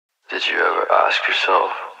Did you ever ask yourself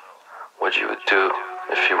what you would do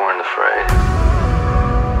if you weren't afraid?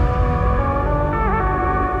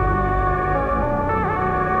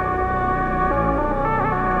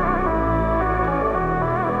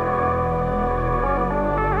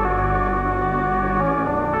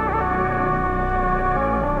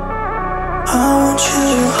 I want you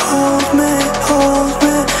to hold me, hold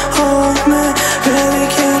me, hold me. Baby,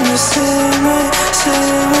 can you see me, see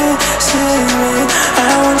me, see me?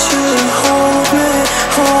 I want you to hold me,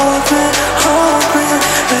 hold me, hold me.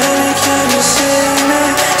 Baby, can you see me,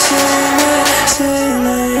 see me, see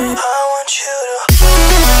me? I want you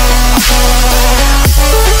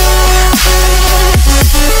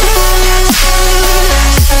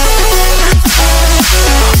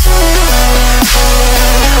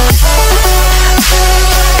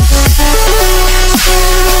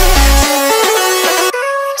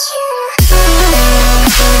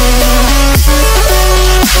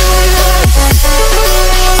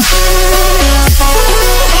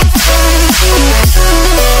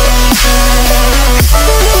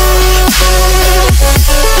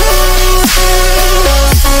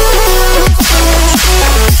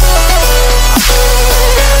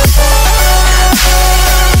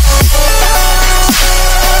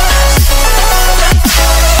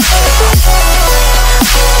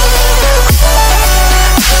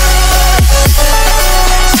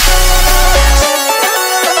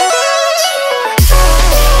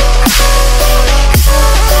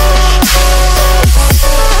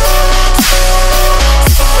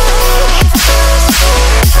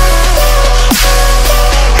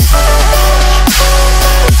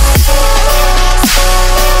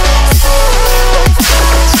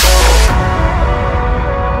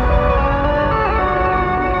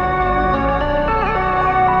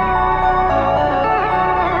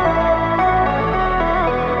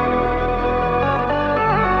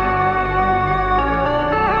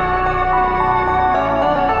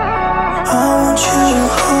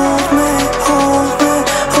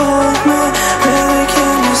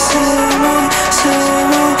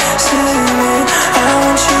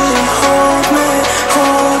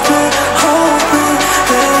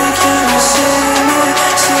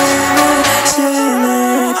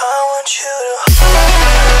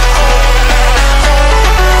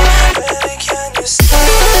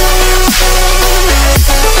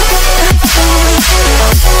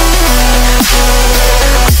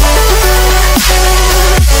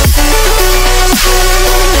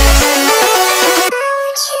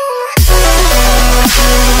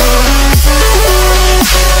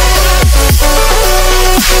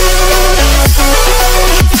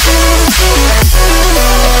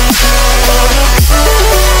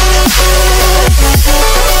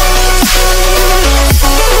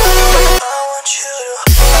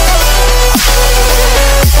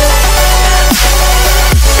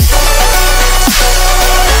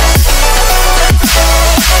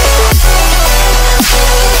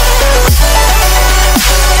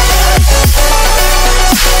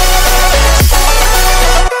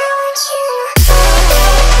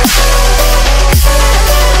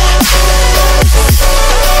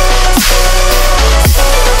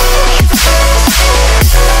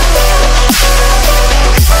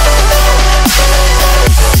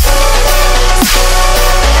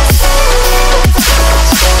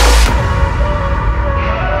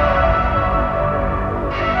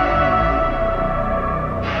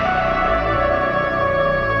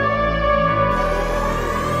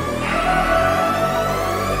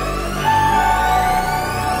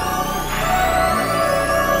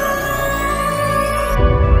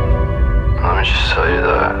to tell you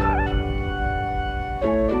that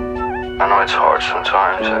I know it's hard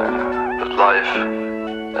sometimes, but life,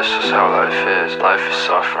 this is how life is. Life is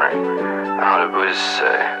suffering. I know the Buddhists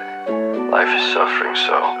say life is suffering,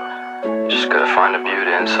 so you just gotta find the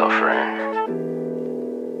beauty in suffering.